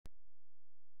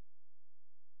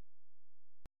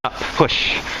Up,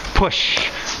 push, push,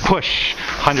 push.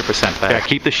 100% back. Yeah,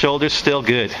 keep the shoulders still.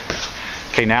 Good.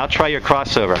 Okay, now try your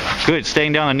crossover. Good.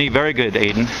 Staying down on the knee. Very good,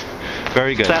 Aiden.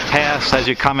 Very good. That pass as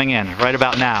you're coming in. Right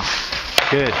about now.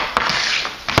 Good.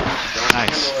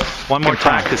 Nice. One more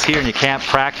time. Practice here, and you can't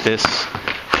practice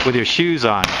with your shoes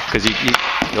on because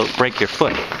you'll break your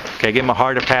foot. Okay, give him a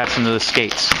harder pass into the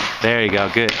skates. There you go.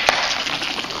 Good.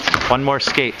 One more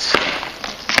skates.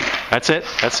 That's it.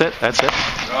 That's it. That's it.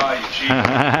 Oh, you cheated.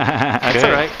 That's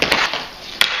all right.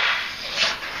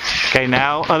 Okay,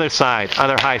 now other side,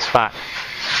 other high spot.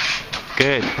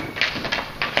 Good.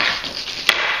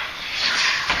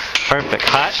 Perfect.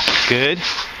 Cut. Good.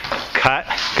 Cut.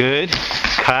 Good.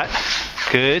 Cut.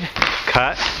 Good.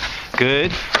 Cut.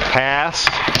 Good. Pass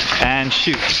and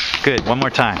shoot. Good. One more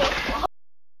time.